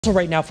So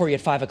right now for you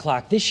at 5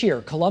 o'clock. This year,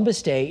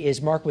 Columbus Day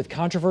is marked with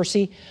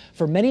controversy.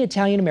 For many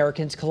Italian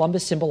Americans,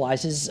 Columbus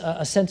symbolizes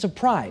a sense of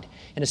pride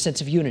and a sense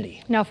of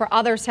unity. Now, for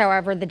others,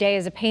 however, the day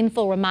is a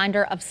painful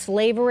reminder of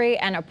slavery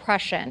and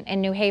oppression.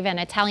 In New Haven,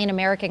 Italian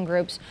American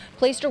groups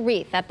placed a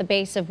wreath at the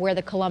base of where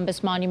the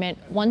Columbus Monument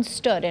once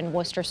stood in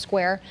Worcester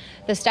Square.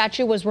 The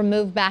statue was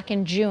removed back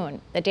in June.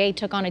 The day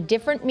took on a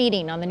different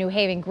meaning on the New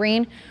Haven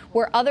Green,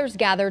 where others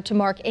gathered to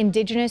mark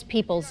Indigenous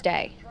Peoples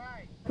Day.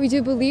 We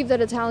do believe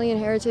that Italian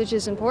heritage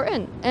is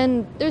important,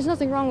 and there's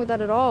nothing wrong with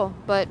that at all,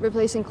 but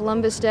replacing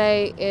Columbus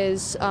Day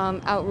is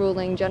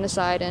outruling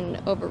genocide and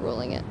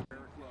overruling it.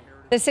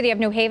 The city of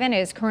New Haven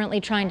is currently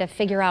trying to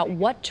figure out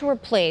what to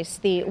replace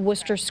the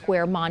Worcester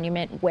Square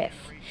monument with.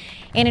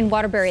 And in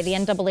Waterbury, the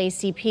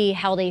NAACP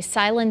held a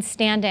silent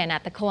stand-in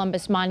at the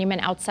Columbus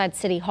Monument outside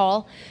City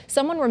Hall.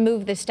 Someone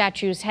removed the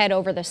statue's head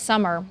over the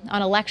summer.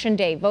 On Election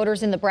Day,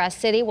 voters in the Brass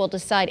City will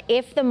decide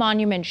if the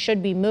monument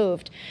should be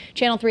moved.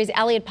 Channel 3's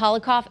Elliot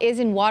Polikoff is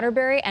in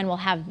Waterbury and will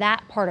have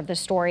that part of the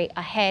story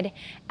ahead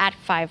at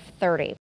 5:30.